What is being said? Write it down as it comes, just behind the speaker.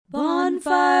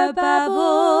Campfire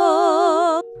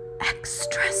Babble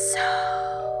Extra-sode.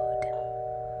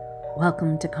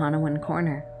 Welcome to Conowin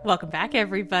Corner. Welcome back,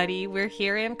 everybody. We're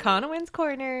here in Conowin's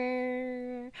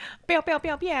Corner. Pew, pew,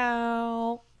 pew,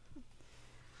 pew.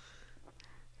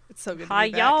 It's so good to Hi,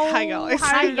 be back. y'all. Hi, guys.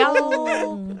 Hi,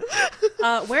 y'all.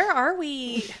 Where are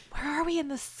we? Where are we in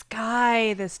the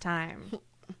sky this time?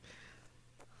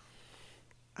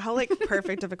 How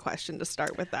perfect of a question to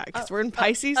start with that, because we're in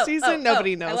Pisces season.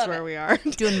 Nobody knows where we are.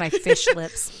 Doing my fish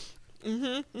lips.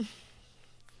 Mm-hmm.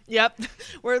 Yep,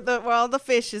 where all the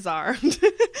fishes are.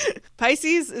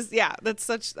 Pisces is that's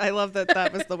such. I love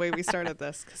that was the way we started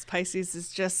this, because Pisces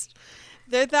is just.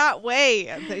 They're that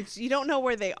way. You don't know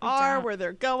where they are, where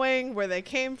they're going, where they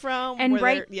came from. And we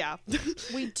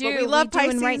do. We love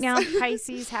Pisces. And right now,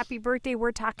 Pisces, happy birthday.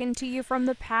 We're talking to you from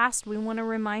the past. We want to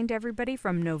remind everybody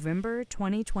from November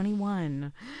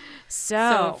 2021.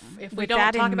 So if we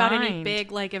don't talk about any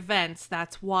big events,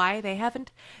 that's why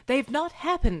they've not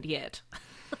happened yet.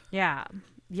 Yeah.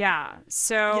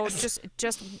 So yes.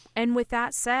 just and with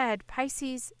that said,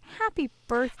 Pisces, happy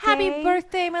birthday. Happy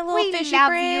birthday, my little We fishy love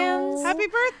friends. you. Happy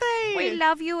birthday. We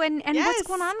love you. And Yes. what's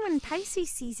going on in Pisces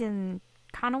season,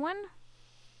 Conowin?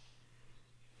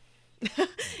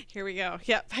 Here we go.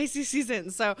 Yeah, Pisces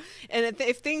season. So, and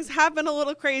if things have been a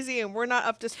little crazy and we're not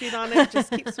up to speed on it,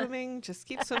 just keep swimming. Just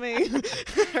keep swimming.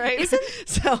 Right? Isn't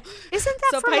that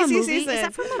from Pisces a movie? season. Is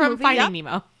that from a From movie? Finding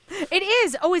Nemo. It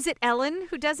is. Oh, is it Ellen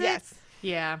who does it? Yes.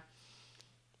 Yeah.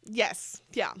 Yes.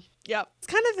 Yeah. Yep. It's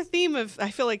kind of the theme of, I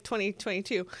feel like,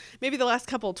 2022. Maybe the last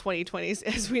couple 2020s,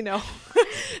 as we know.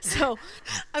 So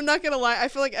I'm not going to lie. I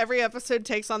feel like every episode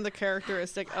takes on the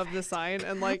characteristic of the sign.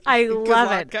 And I good love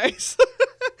luck, it. guys.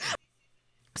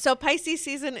 So Pisces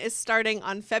season is starting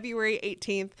on February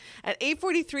 18th at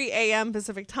 8:43 a.m.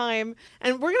 Pacific time.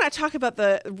 And we're going to talk about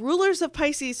the rulers of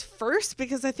Pisces first,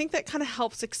 because I think that kind of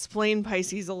helps explain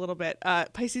Pisces a little bit.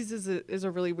 Pisces is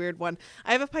a really weird one.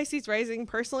 I have a Pisces rising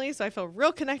personally, so I feel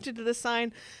real connected to this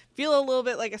sign. Feel a little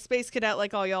bit like a space cadet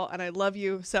like all y'all, and I love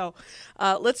you. So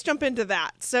let's jump into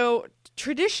that. So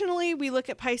traditionally, we look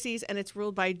at Pisces and it's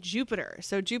ruled by Jupiter.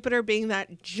 So Jupiter being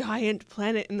that giant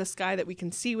planet in the sky that we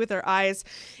can see with our eyes.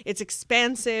 It's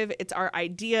expansive. It's our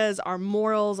ideas, our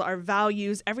morals, our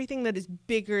values, everything that is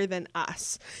bigger than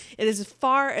us. It is as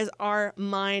far as our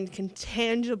mind can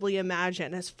tangibly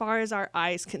imagine, as far as our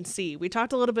eyes can see. We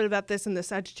talked a little bit about this in the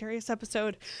Sagittarius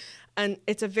episode, and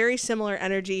it's a very similar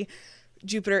energy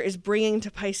Jupiter is bringing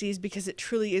to Pisces, because it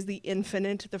truly is the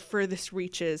infinite, the furthest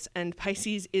reaches. And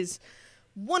Pisces is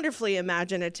wonderfully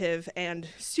imaginative and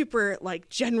super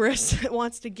generous. It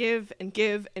wants to give and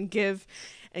give and give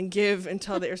and give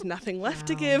until there's nothing left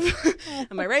to give.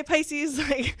 Am I right, Pisces?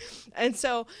 And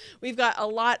so we've got a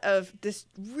lot of this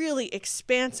really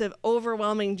expansive,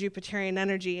 overwhelming Jupiterian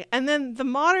energy. And then the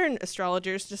modern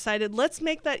astrologers decided, let's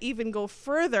make that even go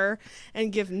further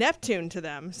and give Neptune to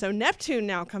them. So Neptune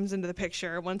now comes into the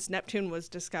picture once Neptune was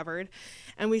discovered.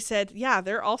 And we said, yeah,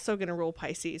 they're also going to rule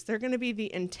Pisces. They're going to be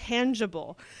the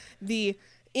intangible, the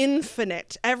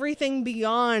infinite, everything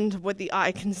beyond what the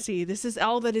eye can see. This is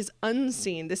all that is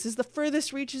unseen. This is the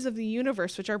furthest reaches of the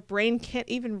universe, which our brain can't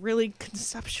even really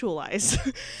conceptualize.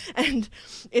 And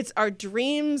it's our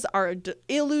dreams, our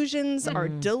illusions, our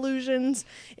delusions.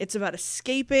 It's about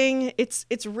escaping.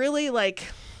 It's really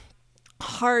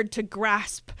hard to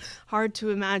grasp, hard to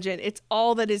imagine. It's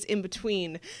all that is in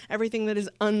between, everything that is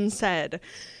unsaid.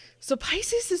 So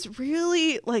Pisces is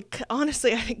really,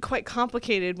 honestly, I think quite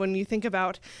complicated when you think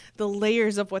about the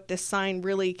layers of what this sign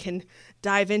really can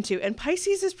dive into. And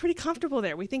Pisces is pretty comfortable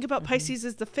there. We think about Pisces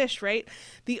as the fish, right?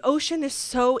 The ocean is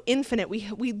so infinite.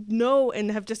 We know and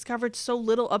have discovered so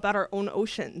little about our own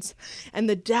oceans and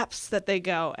the depths that they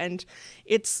go. And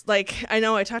it's I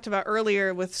know I talked about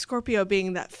earlier with Scorpio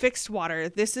being that fixed water.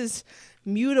 This is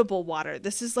mutable water.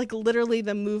 This is literally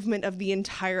the movement of the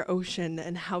entire ocean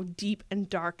and how deep and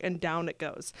dark and down it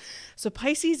goes. So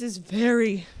Pisces is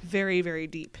very, very, very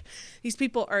deep. These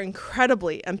people are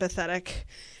incredibly empathetic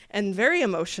and very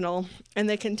emotional, and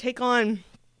they can take on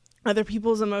other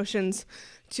people's emotions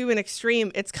to an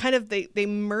extreme. It's kind of they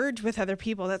merge with other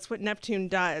people. That's what Neptune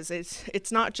does.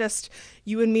 It's not just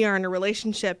you and me are in a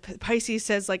relationship. Pisces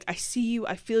says I see you,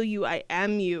 I feel you, I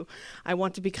am you. I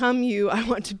want to become you. I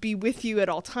want to be with you at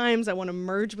all times. I want to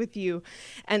merge with you.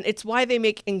 And it's why they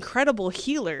make incredible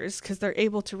healers, because they're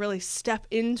able to really step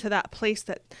into that place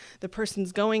that the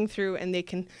person's going through, and they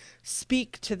can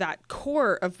speak to that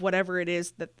core of whatever it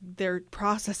is that they're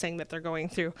processing, that they're going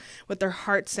through, what their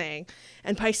heart's saying.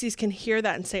 And Pisces can hear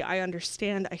that and say, I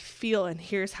understand, I feel, and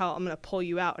here's how I'm going to pull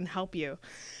you out and help you.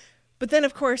 But then,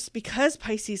 of course, because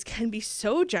Pisces can be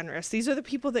so generous, these are the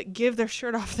people that give their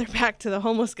shirt off their back to the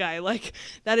homeless guy. Like,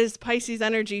 that is Pisces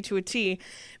energy to a T.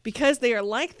 Because they are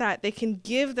like that, they can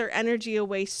give their energy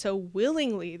away so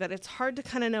willingly that it's hard to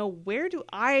kind of know,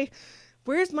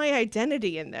 where's my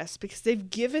identity in this? Because they've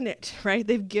given it, right?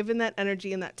 They've given that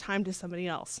energy and that time to somebody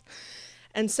else.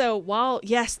 And so while,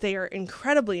 yes, they are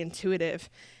incredibly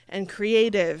intuitive and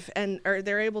creative, or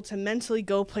they're able to mentally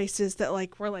go places that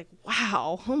like, we're like,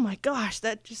 wow, oh my gosh,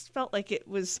 that just felt like it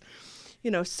was,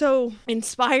 so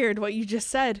inspired what you just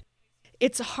said.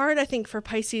 It's hard, I think, for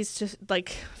Pisces to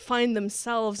like find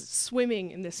themselves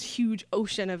swimming in this huge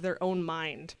ocean of their own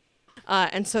mind.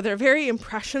 And so they're very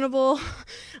impressionable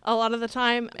a lot of the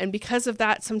time. And because of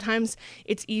that, sometimes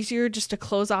it's easier just to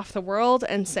close off the world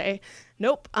and say,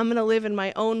 nope, I'm going to live in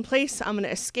my own place. I'm going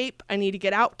to escape. I need to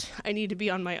get out. I need to be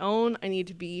on my own. I need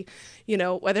to be,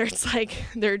 whether it's like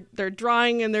they're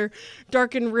drawing in their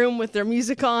darkened room with their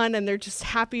music on and they're just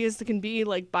happy as they can be,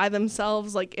 like by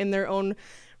themselves, like in their own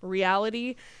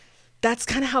reality. That's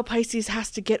kind of how Pisces has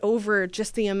to get over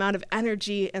just the amount of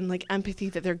energy and like empathy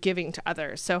that they're giving to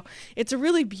others. So it's a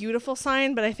really beautiful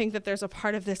sign, but I think that there's a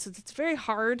part of this that's very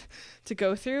hard to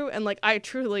go through. And like, I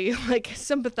truly like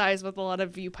sympathize with a lot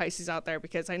of you Pisces out there,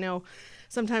 because I know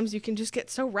sometimes you can just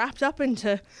get so wrapped up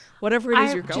into whatever it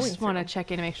is you're going through. I just want to check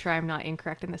in to make sure I'm not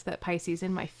incorrect in this, that Pisces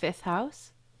in my 5th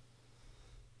house.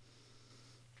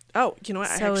 Oh, you know what?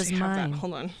 So I is actually have mine. that.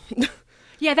 Hold on.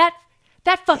 Yeah, that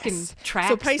fucking tracks.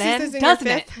 So Pisces then, is in doesn't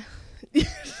your it?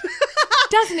 5th.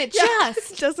 Doesn't it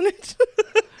just? Doesn't it?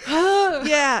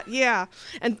 Yeah.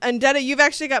 And Detta, you've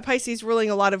actually got Pisces ruling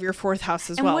a lot of your 4th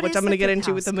house as And well, what which is I'm going to the get fifth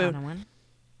into with the house, moon. Conowin?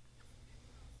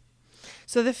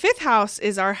 So the 5th house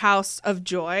is our house of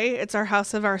joy. It's our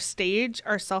house of our stage,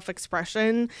 our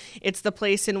self-expression. It's the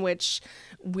place in which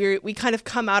we kind of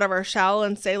come out of our shell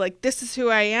and say, like, this is who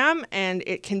I am. And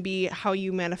it can be how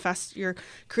you manifest your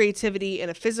creativity in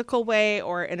a physical way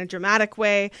or in a dramatic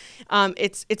way.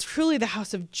 It's truly the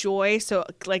house of joy. So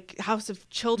like house of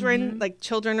children, like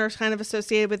children are kind of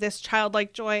associated with this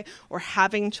childlike joy, or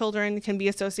having children can be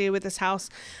associated with this house.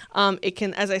 It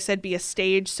can, as I said, be a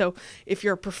stage. So if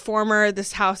you're a performer,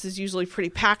 this house is usually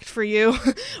pretty packed for you,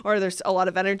 or there's a lot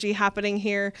of energy happening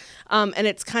here. And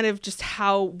it's kind of just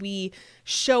how we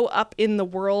show up in the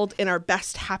world in our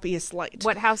best, happiest light.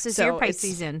 What house is So your it's-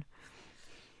 Pisces in?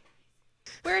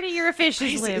 Where do your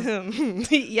fishes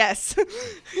live? Yes.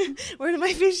 Where do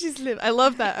my fishes live? I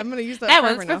love that. I'm going to use that. That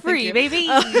forever one's now. for free, Thank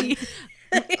you. baby.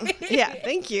 Yeah,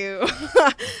 thank you.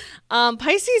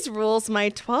 Pisces rules my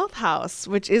 12th house,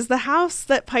 which is the house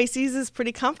that Pisces is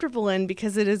pretty comfortable in,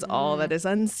 because it is all that is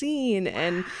unseen.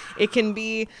 And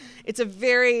it's a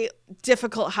very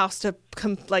difficult house to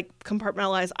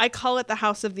compartmentalize. I call it the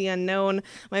house of the unknown.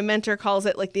 My mentor calls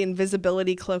it like the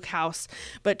invisibility cloak house.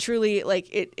 But truly, like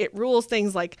it rules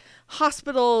things like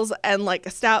hospitals and like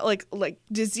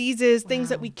diseases, things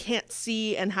that we can't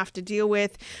see and have to deal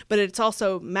with. But it's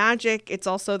also magic. It's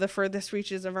also the furthest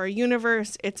reaches of our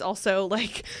universe. It's also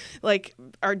like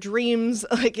our dreams.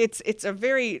 Like it's a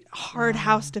very hard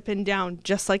house to pin down,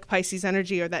 just like Pisces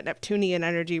energy, or that Neptunian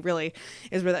energy really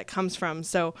is where that comes from.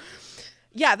 So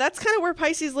yeah, that's kind of where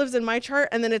Pisces lives in my chart.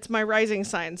 And then it's my rising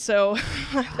sign. So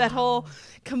that whole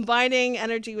combining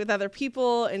energy with other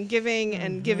people and giving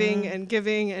and giving and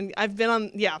giving. And I've been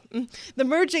on, the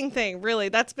merging thing, really.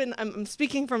 That's been, I'm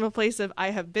speaking from a place of I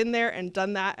have been there and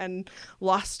done that and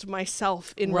lost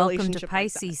myself in Welcome relationship to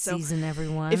like that. Pisces So season,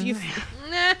 everyone. if you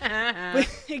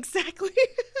exactly.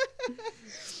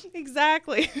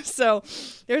 Exactly. So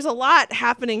there's a lot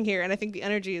happening here. And I think the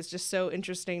energy is just so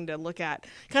interesting to look at.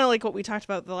 Kind of like what we talked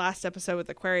about the last episode with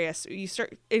Aquarius. You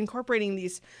start incorporating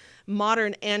these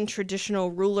modern and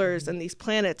traditional rulers and these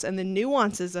planets and the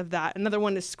nuances of that. Another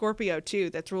one is Scorpio, too,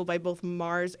 that's ruled by both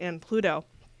Mars and Pluto.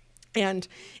 And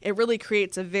it really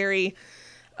creates a very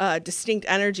distinct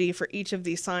energy for each of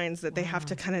these signs that they have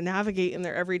to kind of navigate in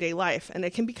their everyday life. And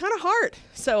it can be kind of hard.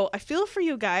 So I feel for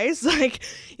you guys,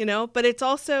 but it's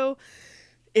also,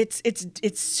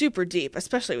 it's super deep,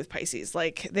 especially with Pisces.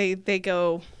 Like they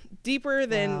go deeper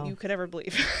than you could ever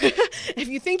believe. If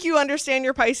you think you understand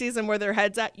your Pisces and where their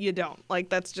head's at, you don't. Like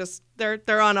that's just,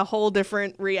 they're on a whole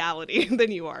different reality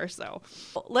than you are. So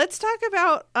let's talk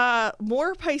about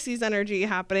more Pisces energy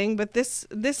happening. But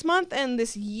this month and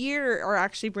this year are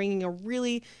actually bringing a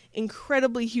really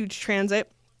incredibly huge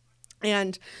transit.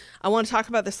 And I want to talk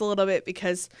about this a little bit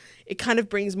because it kind of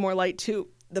brings more light to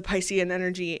the Piscean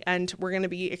energy, and we're going to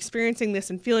be experiencing this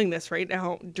and feeling this right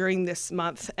now during this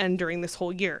month and during this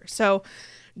whole year. So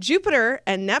Jupiter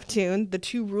and Neptune, the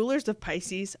two rulers of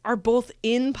Pisces, are both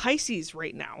in Pisces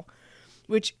right now,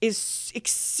 which is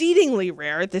exceedingly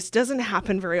rare. This doesn't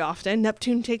happen very often.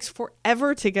 Neptune takes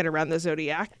forever to get around the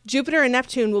zodiac. Jupiter and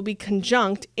Neptune will be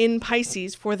conjunct in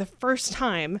Pisces for the first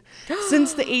time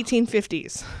since the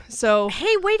 1850s. So,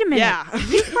 Hey, wait a minute. Yeah.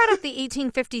 You brought up the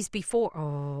 1850s before.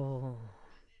 Oh.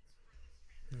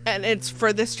 and it's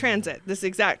for this transit, this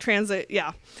exact transit.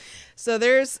 Yeah. So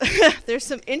there's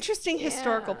some interesting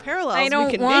historical parallels I we don't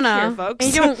can wanna. make here, folks.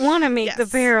 I don't want to make the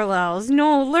Yes. parallels.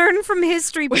 No, learn from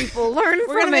history, people. Learn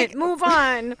We're from gonna it. make- Move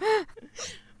on.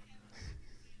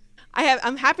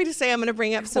 I'm happy to say I'm going to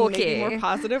bring up some maybe Okay. more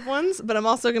positive ones, but I'm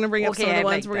also going to bring up some of Okay, the I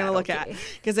ones like we're going to that, look at okay.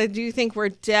 because I do think we're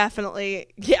definitely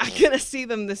going to see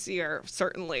them this year.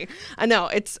 Certainly, I know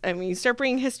you start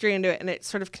bringing history into it, and it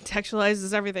sort of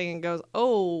contextualizes everything and goes,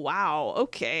 oh wow,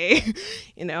 okay,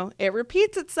 it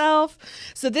repeats itself.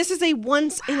 So this is a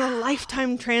once in a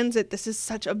lifetime transit. This is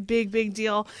such a big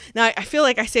deal. Now I feel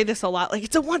like I say this a lot, like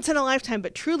it's a once in a lifetime,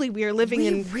 but truly we are living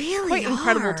in really quite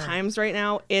incredible are. times right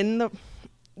now in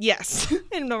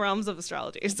the realms of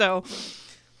astrology. So,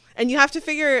 and you have to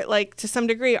figure, like, to some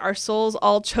degree, our souls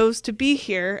all chose to be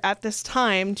here at this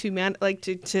time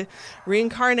to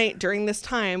reincarnate during this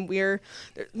time. There's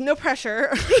no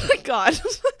pressure. God.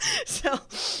 So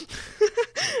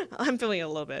I'm feeling it a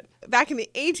little bit. Back in the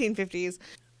 1850s,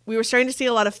 we were starting to see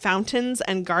a lot of fountains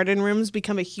and garden rooms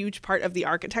become a huge part of the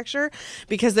architecture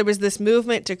because there was this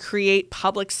movement to create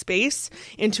public space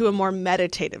into a more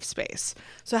meditative space.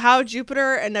 So how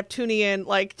Jupiter and Neptunian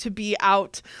like to be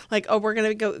out, like, oh, we're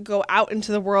going to go out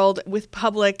into the world with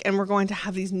public and we're going to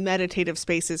have these meditative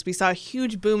spaces. We saw a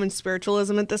huge boom in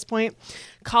spiritualism at this point.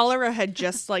 Cholera had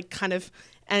just like kind of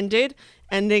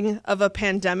ending of a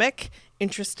pandemic.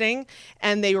 Interesting.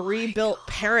 And they rebuilt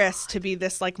Paris to be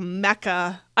this like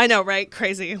Mecca. I know, right?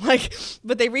 Crazy.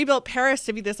 But they rebuilt Paris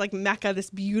to be this like Mecca, this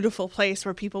beautiful place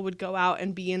where people would go out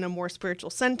and be in a more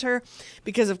spiritual center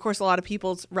because, of course, a lot of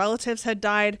people's relatives had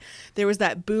died. There was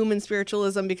that boom in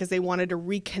spiritualism because they wanted to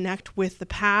reconnect with the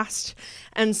past.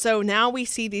 And so now we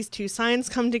see these two signs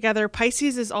come together.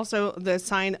 Pisces is also the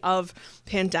sign of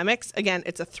pandemics. Again,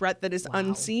 it's a threat that is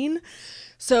unseen.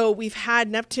 So we've had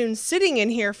Neptune sitting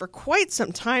in here for quite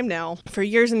some time now, for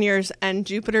years and years, and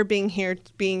Jupiter being here,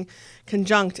 being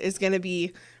conjunct, is going to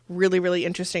be really, really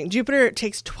interesting. Jupiter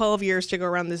takes 12 years to go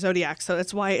around the zodiac, so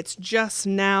that's why it's just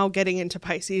now getting into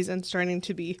Pisces and starting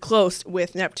to be close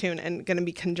with Neptune and going to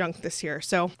be conjunct this year.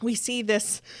 So we see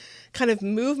this kind of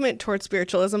movement towards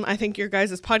spiritualism. I think your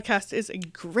guys' podcast is a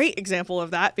great example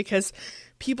of that because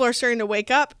people are starting to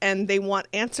wake up and they want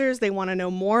answers. They want to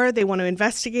know more. They want to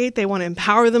investigate. They want to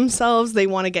empower themselves. They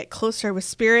want to get closer with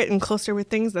spirit and closer with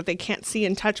things that they can't see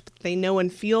and touch, but they know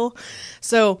and feel.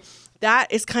 So that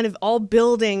is kind of all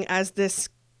building as this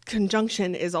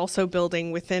conjunction is also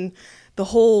building within the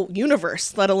whole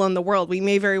universe, let alone the world. We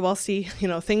may very well see,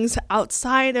 things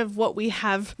outside of what we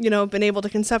have, been able to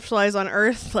conceptualize on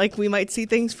Earth. Like we might see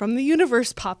things from the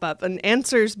universe pop up and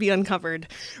answers be uncovered.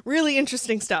 Really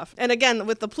interesting stuff. And again,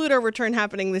 with the Pluto return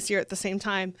happening this year at the same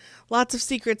time, lots of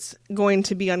secrets going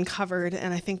to be uncovered.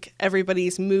 And I think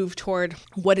everybody's move toward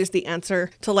what is the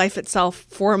answer to life itself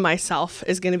for myself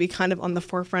is going to be kind of on the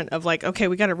forefront of like, okay,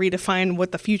 we got to redefine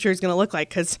what the future is going to look like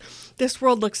because this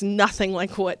world looks nothing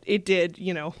like what it did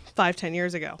 5-10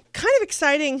 years ago. Kind of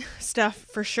exciting stuff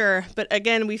for sure. But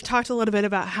again, we've talked a little bit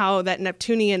about how that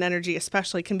Neptunian energy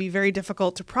especially can be very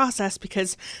difficult to process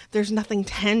because there's nothing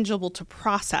tangible to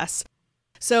process.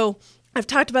 So I've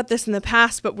talked about this in the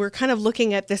past, but we're kind of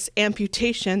looking at this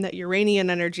amputation, that Uranian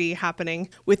energy happening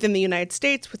within the United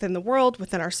States, within the world,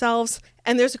 within ourselves.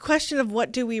 And there's a question of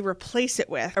what do we replace it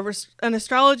with? An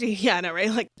astrology, right?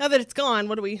 Like now that it's gone,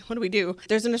 what do we do?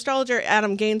 There's an astrologer,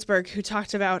 Adam Gainsbourg, who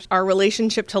talked about our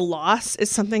relationship to loss is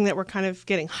something that we're kind of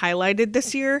getting highlighted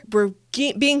this year. We're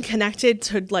being connected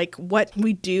to like what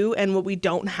we do and what we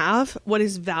don't have. What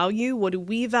is value? What do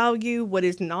we value? What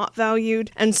is not valued?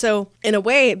 And so in a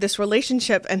way, this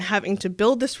relationship and having to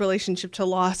build this relationship to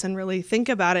loss and really think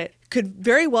about it could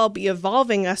very well be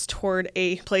evolving us toward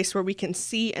a place where we can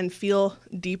see and feel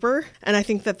deeper. And I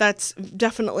think that that's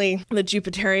definitely the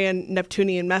Jupiterian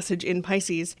Neptunian message in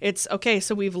Pisces. It's okay,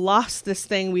 so we've lost this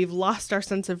thing. We've lost our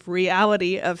sense of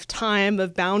reality, of time,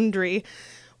 of boundary.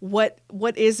 What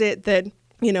is it that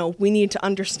we need to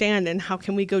understand, and how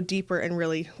can we go deeper and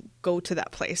really go to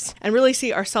that place and really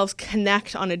see ourselves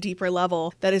connect on a deeper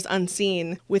level that is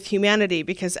unseen with humanity?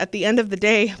 Because at the end of the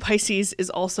day, Pisces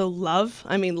is also love.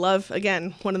 I mean, love,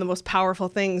 again, one of the most powerful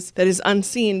things that is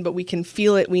unseen, but we can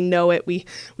feel it, we know it, we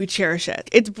cherish it.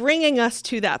 It's bringing us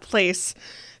to that place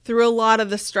through a lot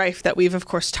of the strife that we've, of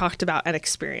course, talked about and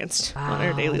experienced on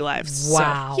our daily lives.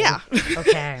 Wow. So, yeah.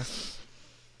 Okay.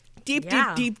 Deep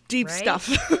right? stuff.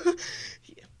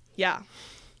 Yeah.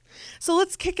 So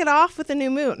let's kick it off with a new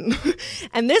moon.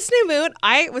 And this new moon,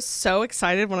 I was so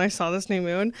excited when I saw this new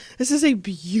moon. This is a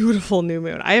beautiful new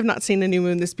moon. I have not seen a new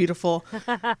moon this beautiful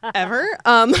ever.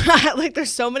 Like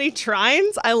there's so many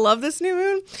trines. I love this new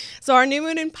moon. So our new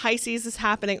moon in Pisces is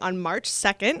happening on March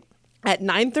 2nd at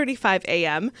 9:35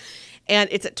 a.m. And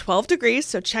it's at 12 degrees.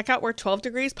 So check out where 12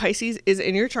 degrees Pisces is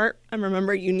in your chart. And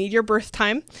remember, you need your birth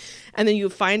time. And then you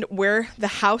find where the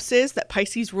house is that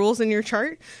Pisces rules in your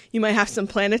chart. You might have some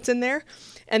planets in there.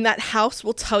 And that house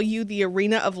will tell you the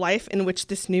arena of life in which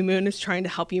this new moon is trying to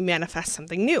help you manifest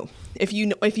something new. If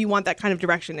you want that kind of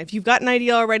direction. If you've got an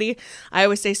idea already, I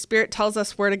always say Spirit tells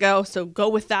us where to go. So go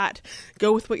with that.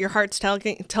 Go with what your heart's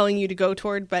telling you to go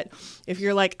toward. But if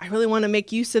you're like, I really want to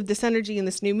make use of this energy in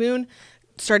this new moon,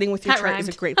 starting with your chart is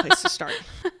a great place to start.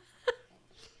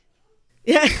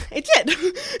 Yeah, it did.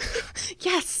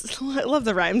 Yes, I love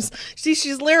the rhymes. See,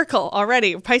 she's lyrical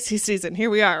already. Pisces season,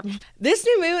 here we are. This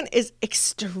new moon is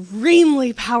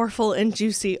extremely powerful and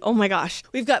juicy. Oh my gosh.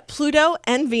 We've got Pluto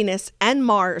and Venus and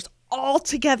Mars all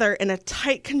together in a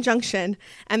tight conjunction,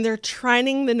 and they're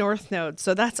trining the North Node.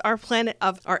 So that's our planet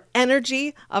of our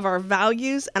energy, of our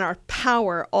values, and our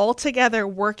power all together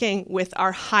working with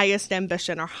our highest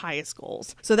ambition, our highest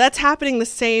goals. So that's happening the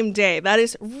same day. That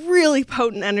is really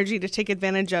potent energy to take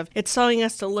advantage of. It's telling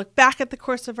us to look back at the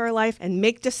course of our life and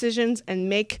make decisions and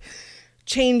make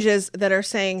changes that are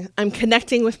saying, I'm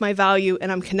connecting with my value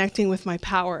and I'm connecting with my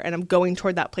power and I'm going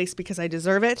toward that place because I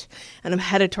deserve it and I'm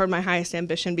headed toward my highest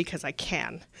ambition because I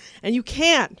can. And you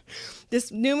can.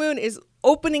 This new moon is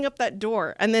opening up that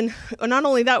door. And then not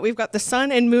only that, we've got the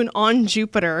sun and moon on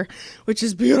Jupiter, which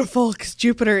is beautiful because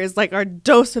Jupiter is like our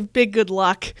dose of big good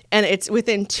luck. And it's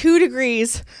within 2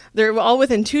 degrees. They're all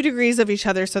within 2 degrees of each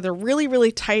other. So they're really,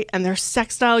 really tight and they're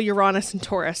sextile Uranus and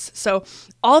Taurus. So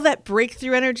all that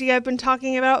breakthrough energy I've been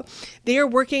talking about, they are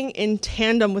working in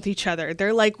tandem with each other.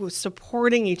 They're like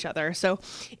supporting each other. So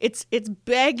it's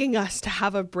begging us to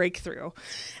have a breakthrough.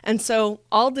 And so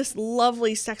all this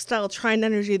lovely sextile trine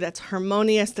energy that's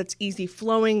harmonious, that's easy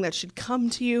flowing, that should come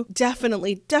to you.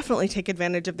 Definitely take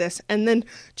advantage of this. And then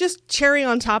just cherry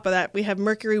on top of that, we have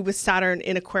Mercury with Saturn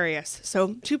in Aquarius.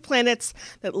 So 2 planets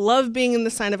that love being in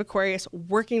the sign of Aquarius,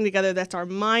 working together. That's our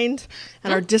mind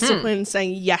and our discipline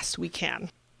saying, yes, we can.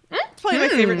 It's probably my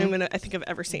favorite new moon I think I've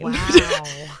ever seen,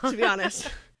 to be honest.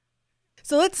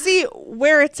 So let's see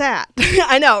where it's at.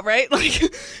 I know, right?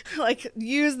 Like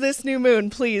use this new moon,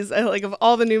 please. Like of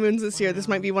all the new moons this year, this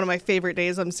might be one of my favorite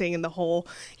days I'm seeing in the whole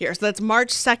year. So that's March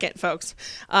 2nd, folks.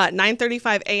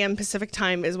 9:35 a.m. Pacific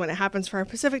time is when it happens for our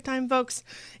Pacific time, folks.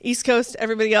 East Coast,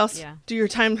 everybody else, do your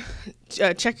time,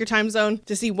 check your time zone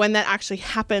to see when that actually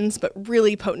happens, but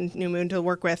really potent new moon to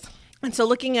work with. And so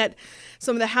looking at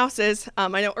some of the houses, I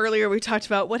know earlier we talked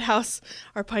about what house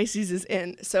our Pisces is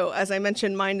in. So as I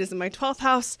mentioned, mine is in my 12th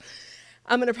house.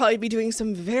 I'm going to probably be doing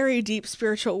some very deep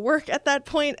spiritual work at that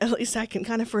point. At least I can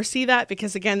kind of foresee that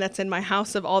because, again, that's in my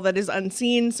house of all that is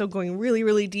unseen. So going really,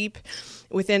 really deep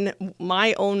within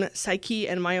my own psyche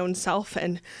and my own self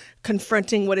and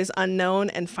confronting what is unknown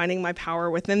and finding my power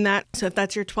within that. So if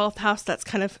that's your 12th house, that's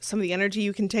kind of some of the energy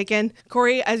you can take in.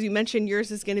 Corey, as you mentioned,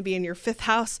 yours is going to be in your 5th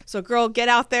house. So girl, get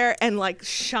out there and like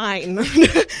shine,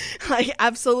 like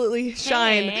absolutely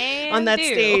shine on that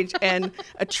stage and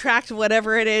attract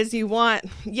whatever it is you want.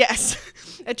 Yes.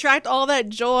 Attract all that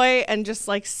joy and just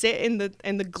like sit in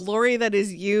the glory that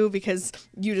is you because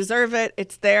you deserve it.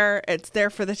 It's there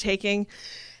for the taking.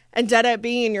 And Detta,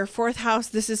 being in your 4th house,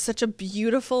 this is such a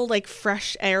beautiful, like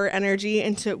fresh air energy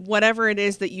into whatever it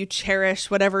is that you cherish,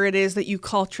 whatever it is that you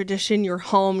call tradition, your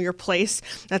home, your place.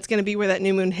 That's going to be where that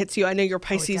new moon hits you. I know your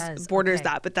Pisces borders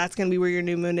that, but that's going to be where your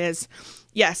new moon is.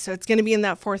 Yes, so it's going to be in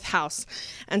that 4th house.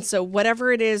 And so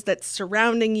whatever it is that's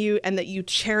surrounding you and that you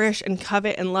cherish and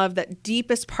covet and love, that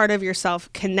deepest part of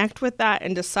yourself, connect with that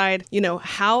and decide,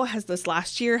 how has this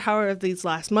last year, how have these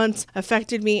last months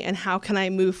affected me, and how can I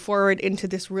move forward into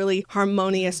this really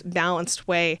harmonious, balanced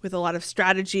way with a lot of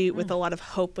strategy, with a lot of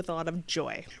hope, with a lot of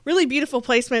joy. Really beautiful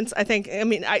placements, I think. I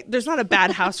mean, there's not a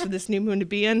bad house for this new moon to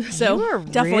be in, so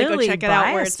definitely go check it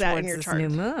out where it's at in your chart. New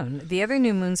moon. The other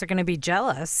new moons are going to be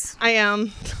jealous. I am.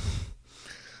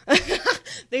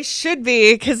 They should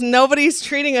be, because nobody's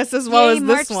treating us as well as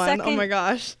this one. 2nd. Oh my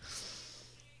gosh.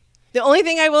 The only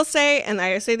thing I will say, and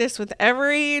I say this with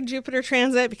every Jupiter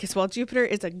transit, because while Jupiter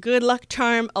is a good luck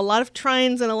charm, a lot of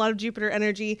trines and a lot of Jupiter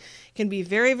energy can be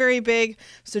very, very big.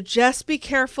 So just be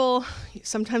careful.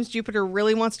 Sometimes Jupiter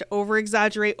really wants to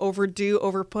over-exaggerate, overdo,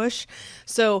 over-push.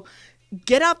 So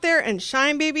get out there and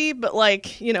shine, baby, but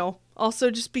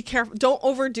Also, just be careful. Don't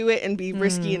overdo it and be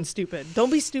risky and stupid. Don't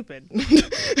be stupid.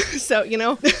 So,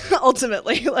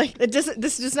 ultimately, like this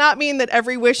does not mean that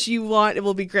every wish you want, it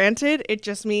will be granted. It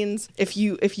just means if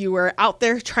you are out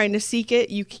there trying to seek it,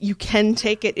 you can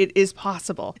take it. It is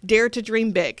possible. Dare to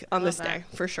dream big on this day,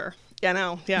 for sure. Yeah,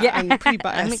 no. Yeah, I'm pretty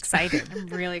biased. I'm excited. I'm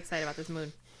really excited about this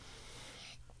moon.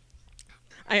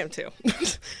 I am too.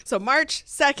 So March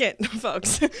 2nd,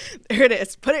 folks. There it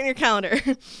is. Put it in your calendar.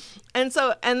 And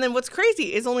then what's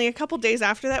crazy is only a couple days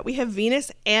after that, we have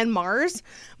Venus and Mars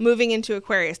moving into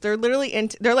Aquarius. They're literally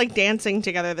they're like dancing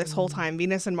together this whole time.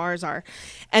 Venus and Mars are.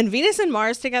 And Venus and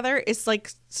Mars together is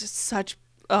like such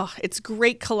it's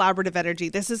great collaborative energy.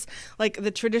 This is like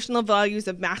the traditional values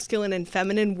of masculine and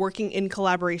feminine working in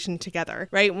collaboration together,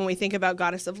 right? When we think about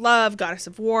goddess of love, goddess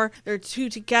of war, they're two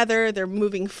together, they're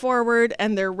moving forward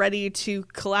and they're ready to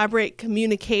collaborate,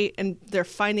 communicate, and they're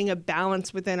finding a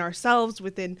balance within ourselves,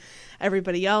 within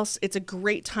everybody else. It's a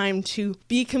great time to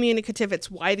be communicative.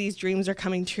 It's why these dreams are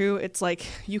coming true. It's like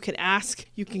you can ask,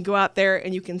 you can go out there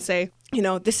and you can say,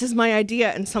 this is my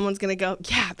idea, and someone's going to go,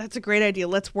 yeah, that's a great idea.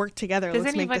 Let's work together. Does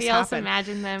Let's make this anybody else happen.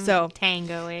 imagine them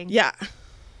tangoing? Yeah.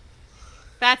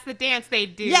 That's the dance they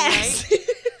do, yes. right?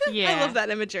 Yeah. I love that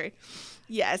imagery.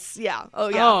 Yes. Yeah. Oh,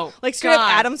 yeah. Oh, like straight up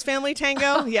God. Addams Family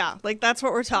tango. Yeah. Like that's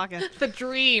what we're talking. The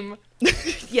dream.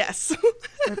 Yes.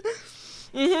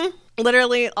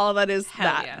 Literally all that is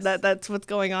Hell that. yes. That's what's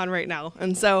going on right now.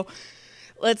 And so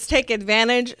let's take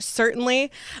advantage,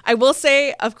 certainly. I will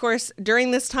say, of course,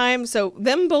 during this time, so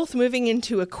them both moving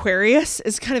into Aquarius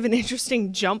is kind of an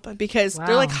interesting jump because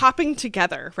they're like hopping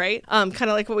together, right? Kind of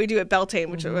like what we do at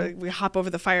Beltane, which we hop over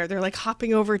the fire. They're like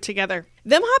hopping over together.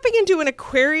 Them hopping into an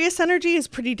Aquarius energy is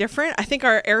pretty different. I think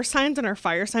our air signs and our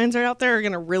fire signs out there are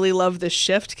going to really love this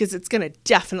shift because it's going to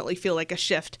definitely feel like a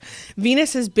shift.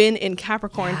 Venus has been in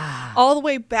Capricorn all the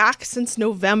way back since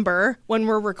November when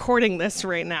we're recording this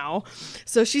right now.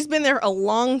 So she's been there a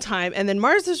long time. And then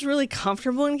Mars is really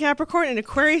comfortable in Capricorn. And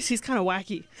Aquarius, he's kind of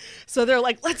wacky. So they're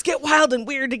like, let's get wild and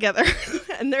weird together.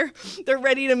 And they're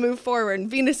ready to move forward.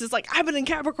 And Venus is like, I've been in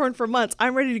Capricorn for months.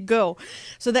 I'm ready to go.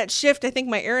 So that shift, I think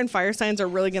my air and fire signs are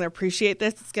really going to appreciate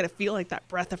this. It's going to feel like that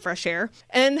breath of fresh air.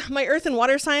 And my earth and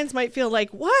water signs might feel like,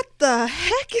 what the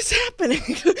heck is happening?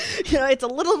 It's a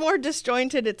little more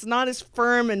disjointed. It's not as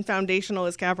firm and foundational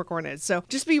as Capricorn is. So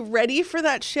just be ready for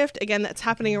that shift. Again, that's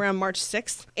happening around March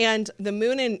 6th. And the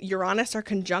moon and Uranus are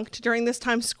conjunct during this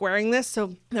time, squaring this.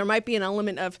 So there might be an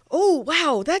element of, oh,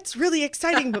 wow, that's really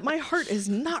exciting, but my heart is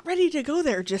not ready to go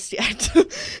there just yet.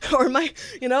 Or I'm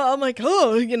like,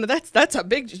 oh, that's a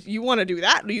big, you want to do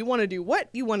that? Do you want to do what?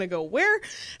 You want to go where?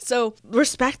 So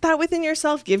respect that within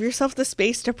yourself. Give yourself the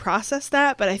space to process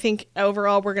that. But I think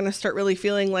overall, we're going to start really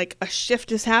feeling like a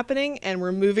shift is happening and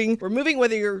we're moving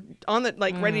whether you're on the,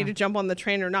 ready to jump on the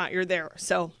train or not, you're there.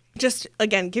 So just,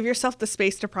 again, give yourself the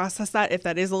space to process that if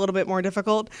that is a little bit more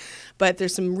difficult. But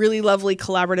there's some really lovely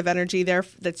collaborative energy there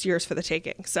that's yours for the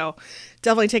taking. So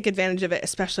definitely take advantage of it,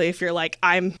 especially if you're like,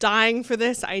 I'm dying for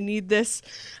this. I need this.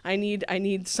 I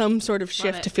need some sort of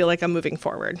shift to feel like I'm moving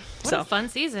forward. What a fun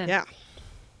season. Yeah.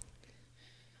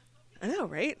 I know,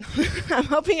 right? I'm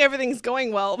hoping everything's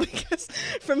going well because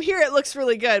from here it looks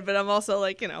really good, but I'm also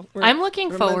like, I'm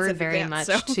looking forward very advance,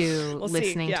 much so to we'll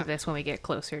listening to this when we get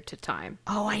closer to time.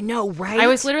 Oh, I know, right? I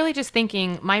was literally just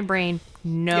thinking, my brain,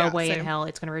 no way same. in hell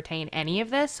it's going to retain any of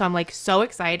this. So I'm like so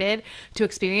excited to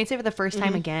experience it for the first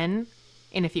time again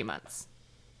in a few months.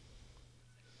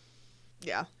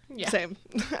 Yeah. Same.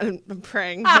 I'm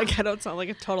praying. I don't sound like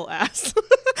a total ass.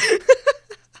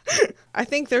 I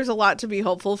think there's a lot to be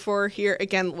hopeful for here,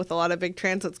 again, with a lot of big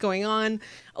transits going on,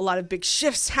 a lot of big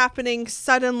shifts happening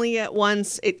suddenly at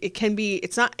once.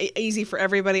 It's not easy for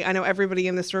everybody. I know everybody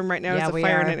in this room right now is a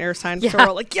fire and an air sign. So we're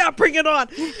all like, yeah, bring it on.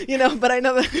 But I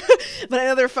know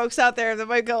there are folks out there that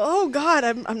might go, oh God,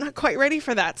 I'm not quite ready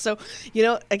for that. So,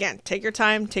 again, take your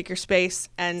time, take your space,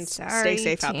 and stay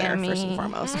safe out there first and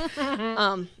foremost.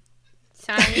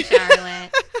 Sorry,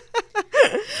 Charlotte.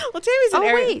 Well, Tammy's an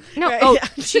air. Wait. No. Right, Oh, yeah.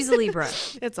 she's a Libra.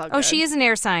 It's all good. Oh, she is an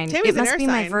air sign. Tammy's it an must air be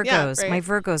my sign. Virgos. Yeah, right. My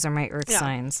Virgos are my earth Yeah.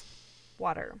 signs.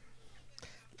 Water.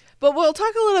 But we'll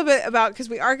talk a little bit about, because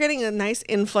we are getting a nice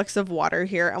influx of water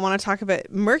here. I want to talk about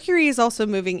Mercury is also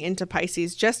moving into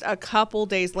Pisces just a couple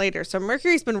days later. So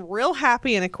Mercury's been real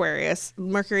happy in Aquarius.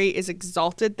 Mercury is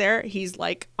exalted there. He's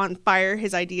like on fire.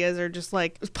 His ideas are just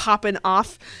like popping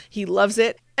off. He loves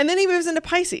it. And then he moves into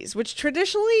Pisces, which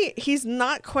traditionally he's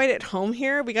not quite at home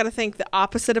here. We got to think the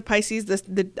opposite of Pisces,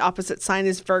 the opposite sign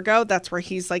is Virgo. That's where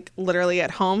he's like literally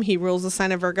at home. He rules the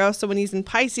sign of Virgo. So when he's in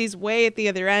Pisces, way at the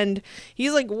other end,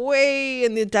 he's like way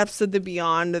in the depths of the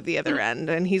beyond of the other end.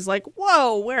 And he's like,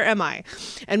 whoa, where am I?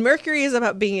 And Mercury is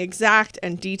about being exact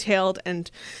and detailed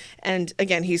and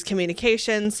again, he's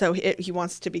communication, so he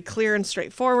wants to be clear and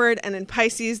straightforward. And in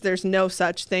Pisces, there's no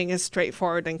such thing as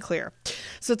straightforward and clear.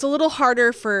 So it's a little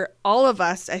harder for all of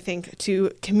us, I think, to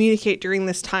communicate during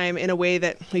this time in a way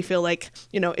that we feel like,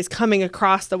 is coming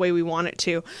across the way we want it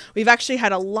to. We've actually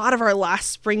had a lot of our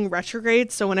last spring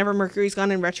retrogrades. So whenever Mercury's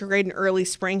gone in retrograde in early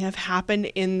spring have happened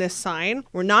in this sign.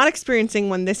 We're not experiencing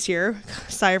one this year.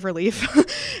 Sigh of relief,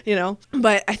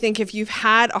 But I think if you've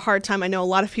had a hard time, I know a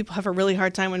lot of people have a really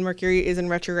hard time when Mercury is in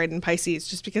retrograde in Pisces,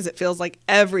 just because it feels like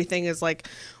everything is like,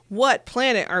 what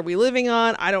planet are we living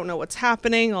on? I don't know what's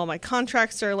happening. All my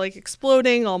contracts are like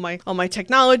exploding. All my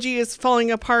technology is falling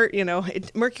apart.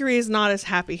 Mercury is not as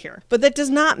happy here. But that does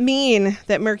not mean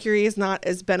that Mercury is not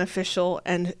as beneficial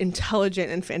and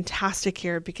intelligent and fantastic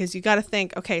here, because you got to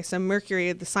think, okay, so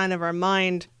Mercury, the sign of our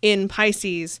mind in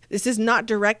Pisces, this is not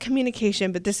direct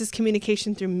communication, but this is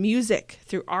communication through music,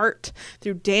 through art,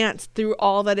 through dance, through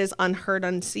all that is unheard,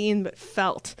 unseen, but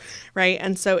felt, right?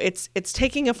 And so it's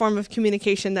taking a form of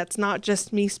communication that's not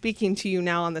just me speaking to you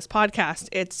now on this podcast.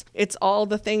 It's all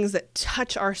the things that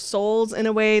touch our souls in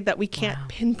a way that we can't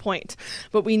pinpoint,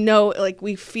 but we know, like,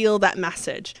 we feel that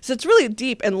message. So it's really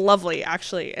deep and lovely,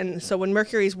 actually. And so when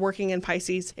Mercury is working in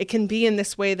Pisces, it can be in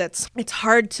this way it's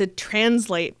hard to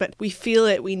translate, but we feel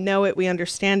it, we know it, we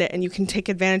understand it, and you can take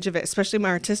advantage of it, especially my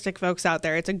artistic folks out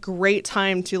there. It's a great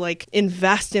time to like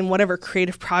invest in whatever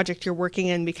creative project you're working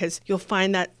in, because you'll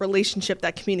find that relationship,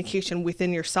 that communication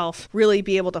within yourself really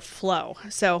be able to flow.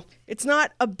 So it's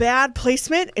not a bad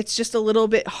placement. It's just a little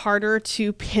bit harder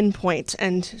to pinpoint.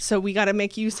 And so we got to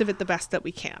make use of it the best that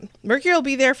we can. Mercury will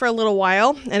be there for a little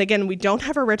while. And again, we don't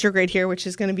have a retrograde here, which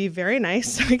is going to be very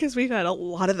nice because we've had a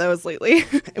lot of those lately.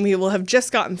 And we will have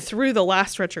just gotten through the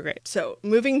last retrograde. So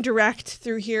moving direct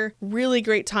through here, really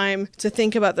great time to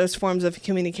think about those forms of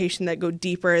communication that go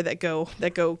deeper, that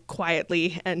go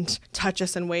quietly and touch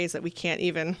us in ways that we can't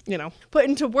even, put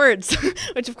into words,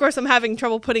 which of course I'm having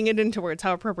trouble putting it into words.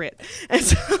 How appropriate.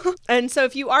 And so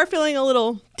if you are feeling a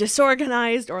little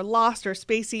disorganized or lost or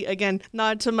spacey, again,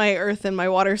 nod to my earth and my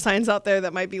water signs out there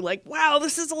that might be like, wow,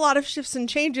 this is a lot of shifts and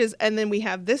changes. And then we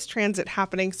have this transit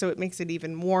happening, so it makes it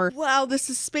even more, wow, this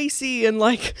is spacey and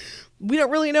like, we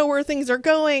don't really know where things are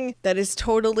going. That is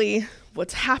totally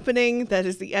what's happening. That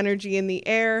is the energy in the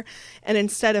air. And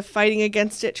instead of fighting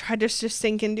against it, try to just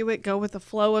sink into it, go with the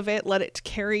flow of it, let it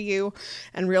carry you,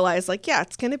 and realize like, yeah,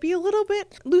 it's going to be a little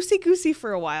bit loosey-goosey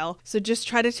for a while. So just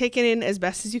try to take it in as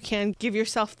best as you can. Give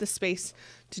yourself the space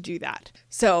to do that.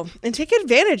 So, and take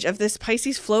advantage of this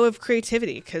Pisces flow of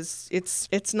creativity, because it's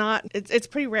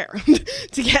pretty rare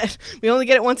to get. We only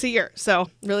get it once a year. So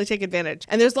really take advantage.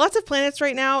 And there's lots of planets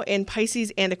right now in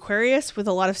Pisces and Aquarius with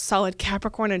a lot of solid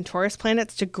Capricorn and Taurus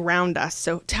planets to ground us.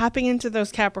 So tapping into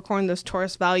those Capricorn, those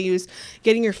Taurus values,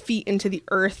 getting your feet into the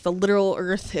earth, the literal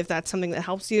earth, if that's something that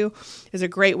helps you, is a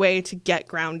great way to get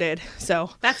grounded. So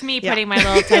that's me putting my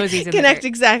little toesies in connect,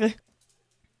 exactly.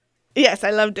 Yes, I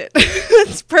loved it.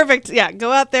 That's perfect. Yeah,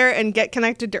 go out there and get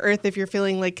connected to Earth if you're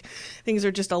feeling like things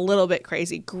are just a little bit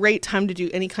crazy. Great time to do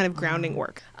any kind of grounding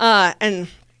work. And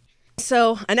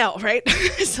so I know, right?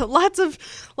 So lots of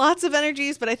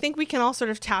energies, but I think we can all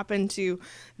sort of tap into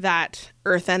that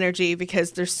Earth energy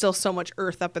because there's still so much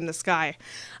Earth up in the sky.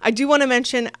 I do want to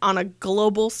mention on a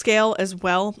global scale as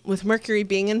well, with Mercury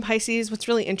being in Pisces, what's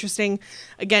really interesting,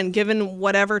 again, given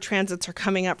whatever transits are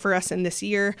coming up for us in this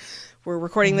year, we're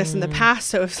recording this in the past,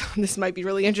 so this might be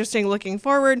really interesting looking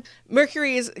forward.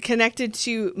 Mercury is connected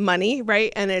to money,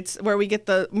 right? And it's where we get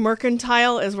the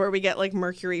mercantile is where we get like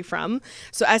Mercury from.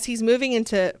 So as he's moving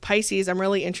into Pisces, I'm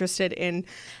really interested in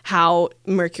how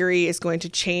Mercury is going to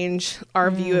change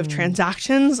our view of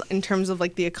transactions in terms of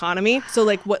like the economy. So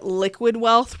like what liquid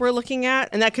wealth we're looking at,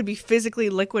 and that could be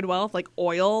physically liquid wealth, like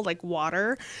oil, like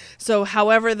water. So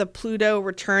however the Pluto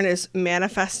return is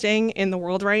manifesting in the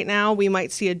world right now, we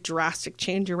might see a drastic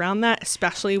change around that,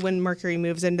 especially when Mercury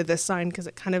moves into this sign, because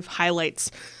it kind of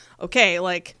highlights, okay,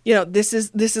 like, this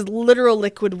is literal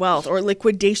liquid wealth or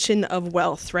liquidation of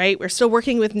wealth, right? We're still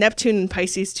working with Neptune and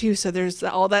Pisces too, so there's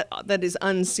all that is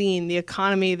unseen, the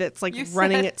economy that's like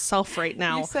running itself right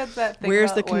now. You said that thing.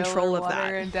 Where's about the control oil or of water,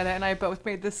 that? And Dana and I both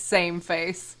made the same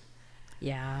face.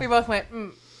 Yeah. We both went,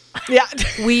 Yeah.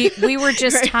 We were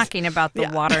just Right. talking about the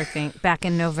water thing back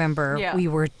in November. Yeah. We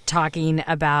were talking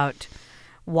about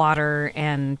water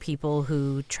and people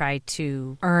who try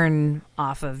to earn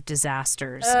off of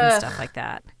disasters and stuff like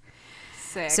that.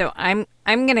 Sick. So I'm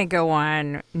going to go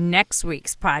on next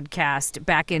week's podcast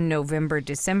back in November,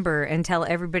 December and tell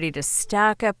everybody to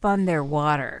stock up on their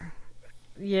water.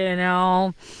 You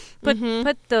know,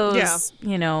 put those,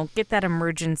 you know, get that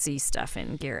emergency stuff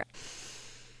in gear.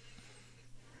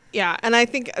 Yeah, and I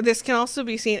think this can also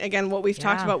be seen, again, what we've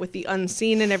talked about with the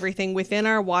unseen and everything within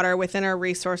our water, within our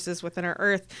resources, within our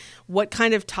earth. What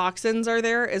kind of toxins are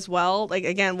there as well? Like,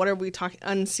 again, what are we talking?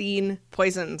 Unseen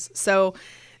poisons. So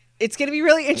it's going to be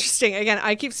really interesting. Again,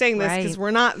 I keep saying this because we're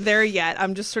not there yet.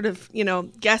 I'm just sort of, you know,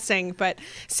 guessing, but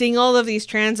seeing all of these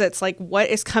transits, like what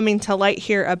is coming to light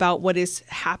here about what is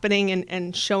happening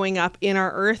and showing up in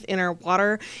our earth, in our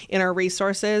water, in our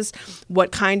resources,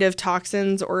 what kind of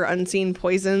toxins or unseen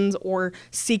poisons or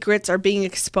secrets are being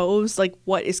exposed, like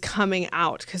what is coming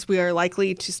out, because we are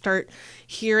likely to start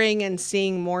hearing and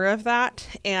seeing more of that.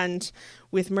 And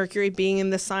with Mercury being in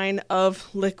the sign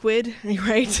of liquid,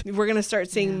 right? We're going to start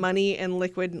seeing money and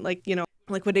liquid, like, you know,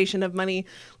 liquidation of money,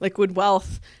 liquid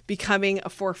wealth becoming a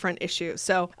forefront issue.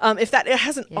 So if that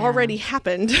hasn't already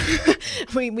happened,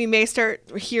 we may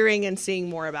start hearing and seeing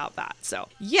more about that. So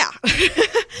yeah.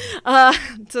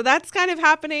 So that's kind of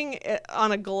happening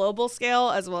on a global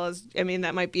scale, as well as, I mean,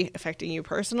 that might be affecting you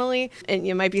personally, and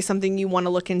it might be something you want to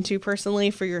look into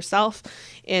personally for yourself.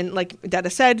 And like Detta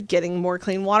said, getting more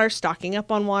clean water, stocking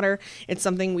up on water, it's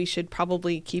something we should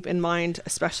probably keep in mind,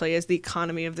 especially as the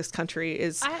economy of this country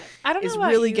is I don't know about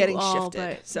really you getting all,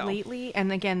 shifted. But So lately,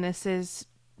 and again, this is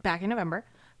back in November,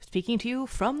 speaking to you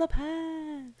from the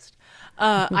past.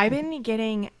 I've been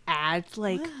getting ads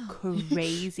like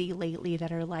crazy lately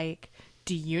that are like,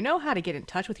 do you know how to get in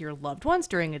touch with your loved ones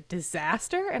during a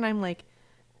disaster? And I'm like,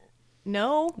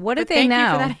 no. What do but they thank know?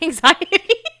 you for that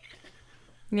anxiety.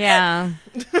 Yeah.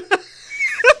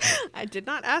 I did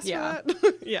not ask for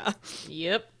that. Yeah.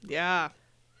 Yep. Yeah.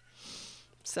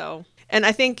 So, and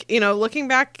I think, you know, looking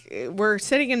back, we're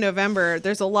sitting in November.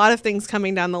 There's a lot of things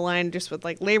coming down the line just with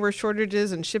like labor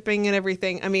shortages and shipping and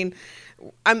everything. I mean,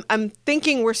 I'm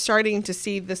thinking we're starting to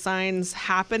see the signs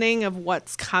happening of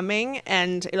what's coming,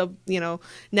 and it'll, you know,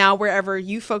 now wherever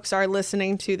you folks are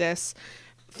listening to this,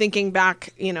 thinking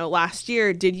back, you know, last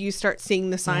year, did you start seeing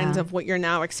the signs of what you're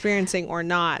now experiencing or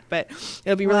not? But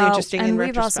it'll be really interesting in retrospect.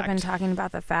 And we've also been talking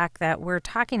about the fact that we're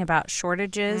talking about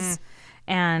shortages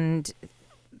and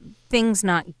things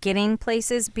not getting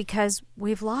places because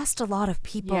we've lost a lot of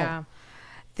people. Yeah.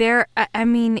 I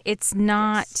mean, it's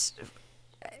not...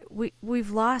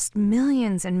 We've lost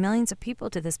millions and millions of people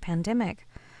to this pandemic.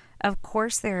 Of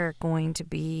course there are going to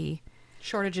be...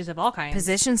 Shortages of all kinds.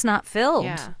 Positions not filled,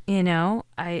 Yeah. you know?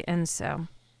 So...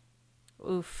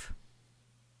 Oof.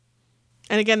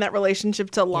 And again, that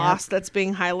relationship to loss that's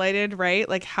being highlighted, right?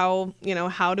 Like how, you know,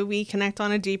 how do we connect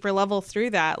on a deeper level through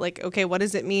that? Like, okay, what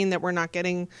does it mean that we're not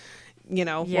getting, you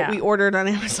know, what we ordered on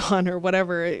Amazon or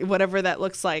whatever that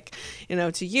looks like, you know,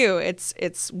 to you?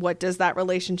 It's what does that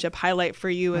relationship highlight for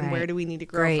you, and where do we need to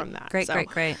grow from that?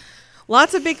 Great.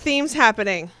 Lots of big themes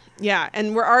happening. Yeah,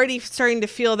 and we're already starting to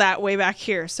feel that way back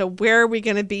here. So where are we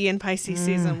going to be in Pisces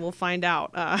season? We'll find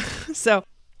out. So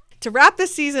to wrap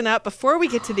this season up, before we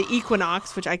get to the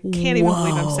equinox, which I can't even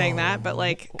believe I'm saying that, but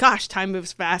like, gosh, time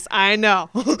moves fast. I know.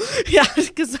 Yeah,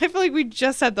 because I feel like we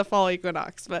just had the fall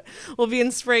equinox, but we'll be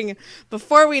in spring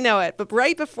before we know it. But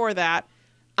right before that,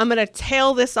 I'm going to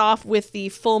tail this off with the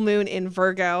full moon in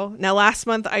Virgo. Now, last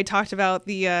month I talked about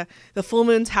the full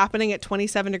moon's happening at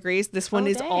 27 degrees. This one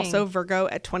is also Virgo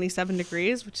at 27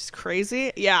 degrees, which is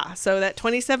crazy. Yeah, so that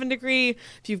 27 degree,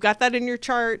 if you've got that in your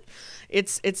chart,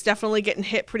 it's definitely getting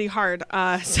hit pretty hard.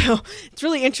 So it's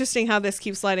really interesting how this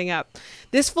keeps lighting up.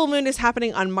 This full moon is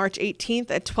happening on March 18th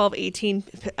at 12:18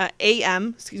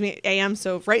 a.m.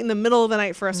 So right in the middle of the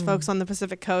night for us folks on the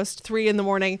Pacific Coast, 3 in the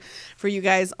morning for you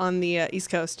guys on the East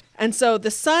Coast. And so the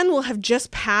sun will have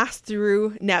just passed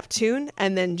through Neptune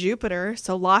and then Jupiter.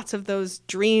 So lots of those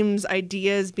dreams,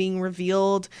 ideas being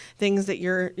revealed, things that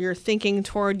you're thinking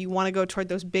toward. You want to go toward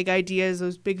those big ideas,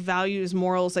 those big values,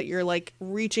 morals that you're like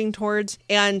reaching towards.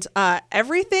 And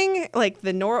everything like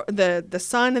the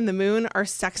sun and the moon are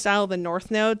sextile the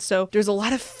North Node. So there's a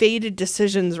lot of fated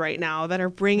decisions right now that are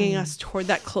bringing us toward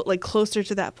that closer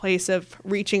to that place of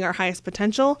reaching our highest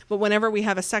potential. But whenever we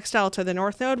have a sextile to the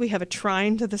North Node, we have a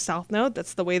trine to the South Node.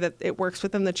 That's the way that it works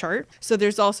within the chart. So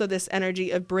there's also this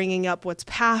energy of bringing up what's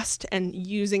past and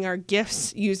using our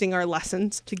gifts, using our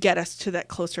lessons to get us to that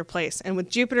closer place. And with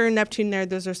Jupiter and Neptune there,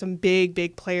 those are some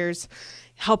big players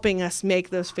helping us make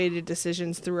those fated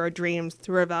decisions through our dreams,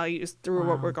 through our values, through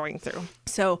what we're going through.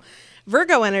 So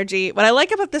Virgo energy, what I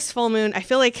like about this full moon, I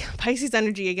feel like Pisces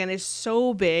energy, again, is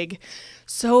so big,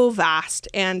 so vast.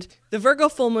 And the Virgo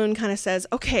full moon kind of says,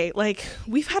 okay, like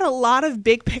we've had a lot of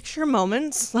big picture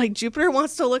moments. Like Jupiter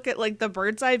wants to look at like the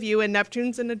bird's eye view and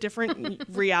Neptune's in a different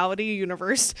reality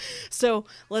universe. So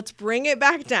let's bring it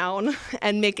back down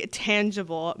and make it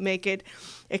tangible, make it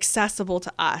accessible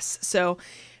to us. So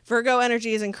Virgo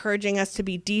energy is encouraging us to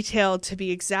be detailed, to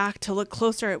be exact, to look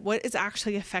closer at what is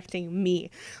actually affecting me.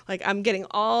 Like I'm getting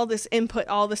all this input,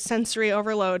 all this sensory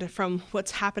overload from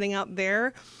what's happening out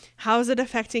there. How is it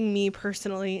affecting me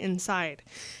personally inside?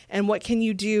 And what can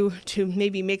you do to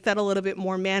maybe make that a little bit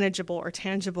more manageable or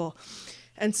tangible?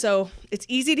 And so it's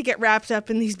easy to get wrapped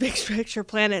up in these big picture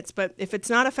planets, but if it's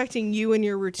not affecting you and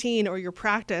your routine or your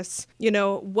practice, you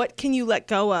know, what can you let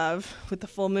go of with the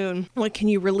full moon? What can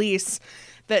you release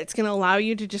that's going to allow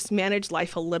you to just manage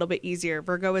life a little bit easier?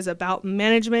 Virgo is about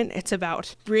management. It's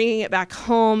about bringing it back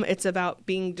home. It's about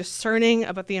being discerning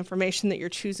about the information that you're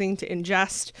choosing to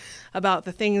ingest, about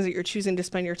the things that you're choosing to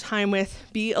spend your time with.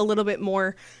 Be a little bit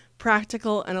more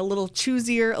practical and a little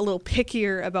choosier, a little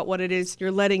pickier about what it is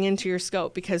you're letting into your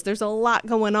scope, because there's a lot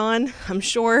going on, I'm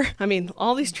sure. I mean,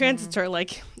 all these transits are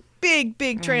like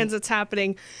big transits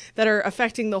happening that are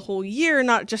affecting the whole year,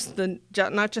 not just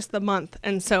the month.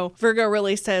 And so Virgo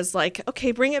really says like,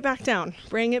 okay, bring it back down,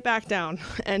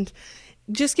 and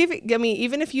just give it. I mean,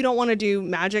 even if you don't want to do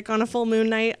magic on a full moon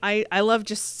night, I love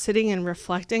just sitting and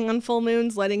reflecting on full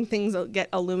moons, letting things get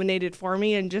illuminated for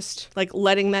me, and just like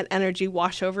letting that energy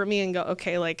wash over me and go,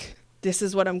 okay, like this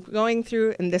is what I'm going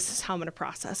through and this is how I'm going to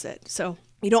process it. So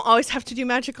you don't always have to do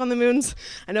magic on the moons.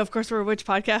 I know, of course, we're a witch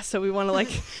podcast, so we want to like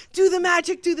do the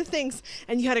magic, do the things.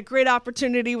 And you had a great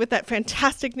opportunity with that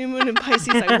fantastic new moon in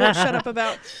Pisces I won't shut up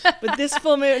about. But this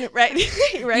full moon, right?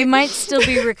 Right? You might still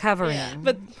be recovering,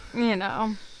 but you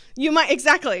know. You might,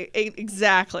 exactly.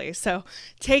 So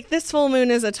take this full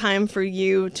moon as a time for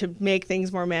you to make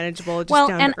things more manageable, just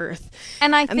down to earth.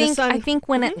 And I think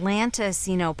when Atlantis,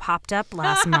 you know, popped up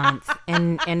last month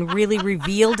and really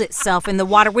revealed itself in the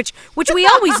water, which we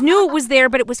always knew it was there,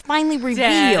 but it was finally revealed.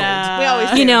 We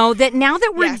always you knew. know, that now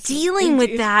that we're dealing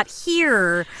with that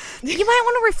here, you might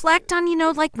want to reflect on, you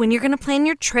know, like when you're going to plan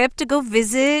your trip to go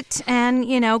visit and,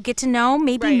 you know, get to know,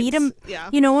 maybe meet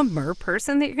a mer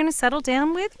person that you're going to settle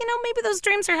down with. You know, maybe those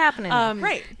dreams are happening.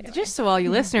 Right. Just so all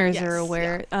you listeners are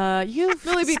aware, you've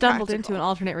Really be stumbled practical. into an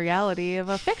alternate reality of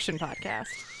a fiction podcast.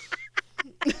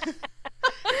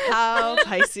 How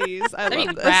Pisces. I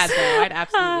love this. Rad, though. I'd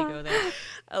absolutely go there.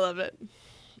 I love it.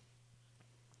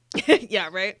 Yeah,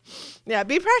 right? Yeah,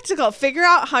 be practical. Figure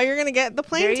out how you're going to get the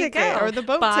plane There you ticket go. or the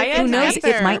boat Buy ticket. it. Who knows? out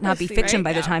there. It might not be fiction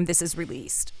by the Yeah. time this is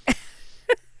released.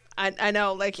 I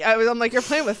know. Like, I'm like, you're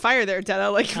playing with fire there, Dana.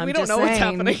 Like, we don't know what's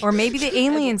happening. Or maybe the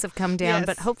aliens have come down, Yes.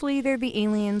 but hopefully they're the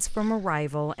aliens from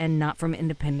Arrival and not from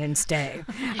Independence Day.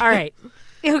 All right.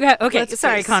 Okay. Let's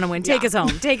Sorry, please. Conowin. Take Yeah. us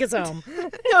home. Take us home.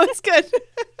 No, it's good.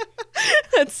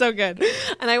 That's so good.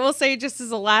 And I will say, just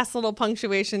as a last little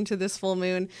punctuation to this full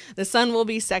moon, the sun will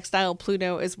be sextile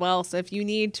Pluto as well. So if you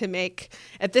need to make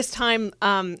at this time,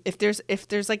 if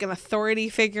there's like an authority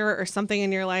figure or something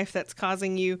in your life that's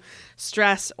causing you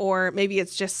stress, or maybe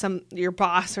it's just your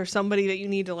boss or somebody that you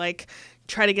need to like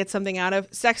try to get something out of,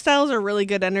 sextiles are really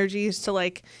good energies to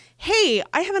like, hey,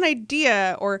 I have an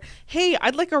idea, or hey,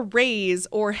 I'd like a raise,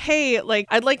 or hey, like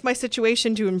I'd like my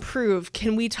situation to improve.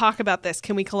 Can we talk about this?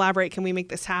 Can we collaborate? Can we make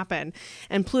this happen?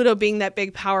 And Pluto, being that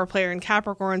big power player in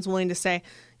Capricorn's willing to say,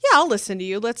 yeah, I'll listen to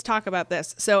you. Let's talk about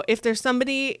this. So if there's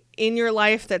somebody in your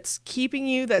life that's keeping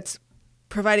you, that's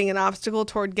providing an obstacle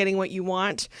toward getting what you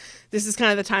want, this is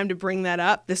kind of the time to bring that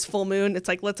up. This full moon, it's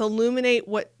like, let's illuminate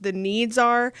what the needs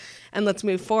are and let's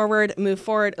move forward,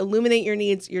 illuminate your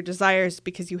needs, your desires,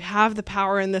 because you have the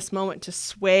power in this moment to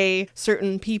sway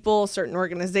certain people, certain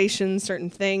organizations, certain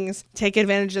things. Take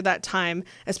advantage of that time,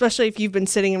 especially if you've been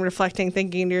sitting and reflecting,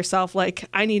 thinking to yourself, like,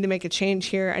 I need to make a change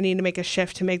here. I need to make a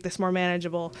shift to make this more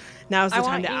manageable. Now's the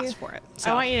time to ask for it.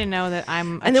 So I want you to know that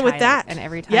I'm a And then with child, that, and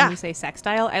every time you say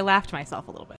sextile, I laughed myself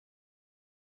a little bit.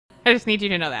 I just need you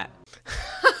to know that.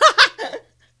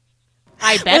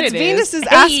 I bet well, it's Venus's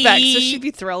aspect, so she'd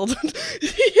be thrilled.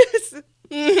 Yes.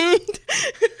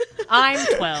 I'm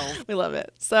 12. We love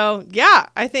it. So yeah,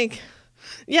 I think,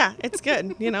 yeah, it's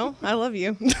good. You know, I love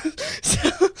you.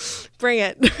 So bring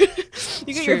it.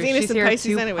 You get your True. Venus She's in here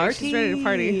Pisces to anyway. She's ready to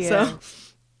party. party. So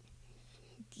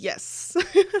yes.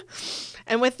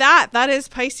 And with that is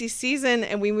Pisces season,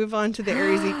 and we move on to the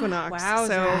Aries equinox. Wow.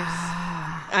 So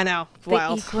I know, The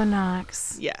wild.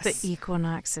 equinox. Yes. The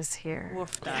equinox is here.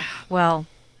 Woofda. Well,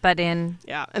 but in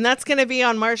Yeah, and that's going to be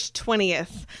on March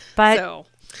 20th. But- so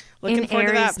Looking in forward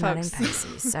to that, Aries, not in folks.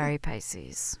 Pisces. Sorry,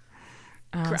 Pisces.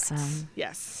 Correct. Awesome.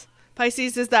 Yes.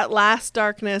 Pisces is that last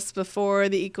darkness before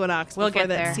the equinox, We'll before get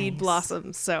that there. seed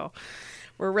blossoms. So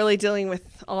we're really dealing with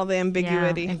all the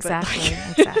ambiguity. Yeah, but, exactly.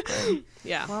 Exactly.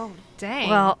 yeah. Well, dang.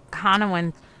 Well,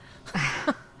 Conowin.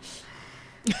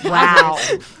 Wow.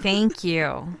 Thank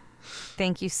you.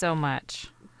 Thank you so much.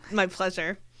 My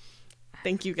pleasure.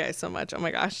 Thank you guys so much. Oh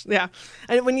my gosh. Yeah.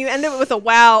 And when you end it with a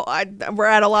wow, we're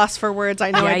at a loss for words.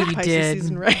 I know I did Pisces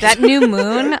season right. That new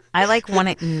moon, I want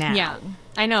it now. yeah,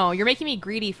 I know. You're making me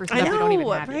greedy for stuff I we don't even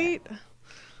know, have right? yet.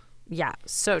 Yeah,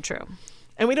 so true.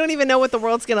 And we don't even know what the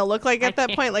world's going to look like I at that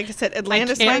can't- point. Like I said, I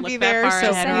Atlantis can't might look be that there, far so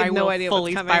we ahead or have I no will idea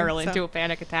fully what's coming. spiral so- into a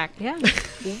panic attack. Yeah.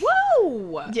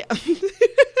 Whoa! Yeah.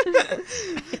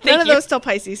 Thank None of you. those till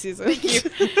Pisces season.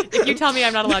 If you tell me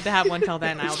I'm not allowed to have one till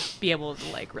then, I'll be able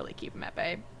to like really keep them at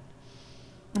bay.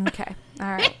 Okay.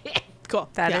 All right. Cool.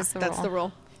 That Yeah, is the that's rule. the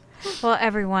rule. Well,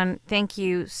 everyone, thank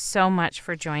you so much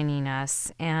for joining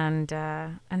us. And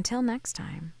until next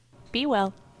time, Be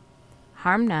well,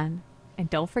 harm none. and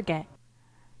don't forget.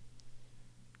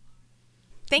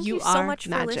 Thank you, You so are much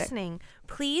magic. for listening.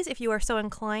 Please, if you are so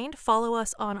inclined, follow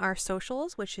us on our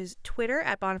socials, which is Twitter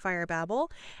at Bonfire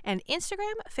Babble and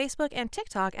Instagram, Facebook, and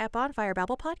TikTok at Bonfire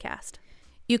Babble Podcast.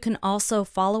 You can also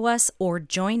follow us or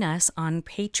join us on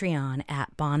Patreon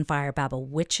at Bonfire Babble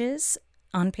Witches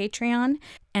on Patreon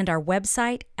and our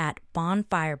website at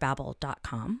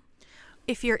bonfirebabble.com.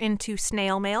 If you're into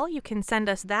snail mail, you can send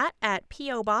us that at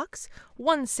P.O. Box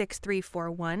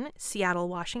 16341, Seattle,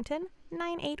 Washington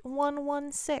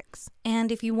 98116.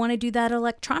 And if you want to do that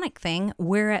electronic thing,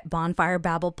 we're at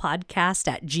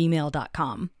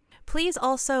bonfirebabblepodcast@gmail.com. Please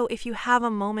also, if you have a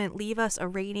moment, leave us a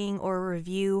rating or a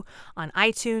review on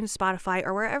iTunes, Spotify,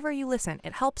 or wherever you listen.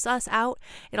 It helps us out.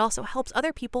 It also helps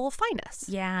other people find us.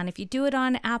 Yeah, and if you do it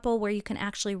on Apple where you can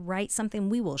actually write something,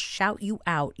 we will shout you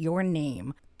out your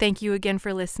name. Thank you again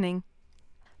for listening.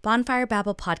 Bonfire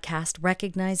Babble Podcast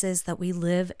recognizes that we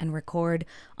live and record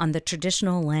on the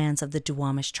traditional lands of the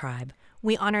Duwamish tribe.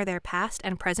 We honor their past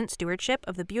and present stewardship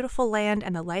of the beautiful land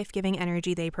and the life-giving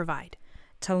energy they provide.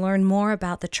 To learn more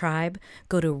about the tribe,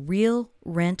 go to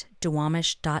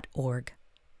realrentduwamish.org.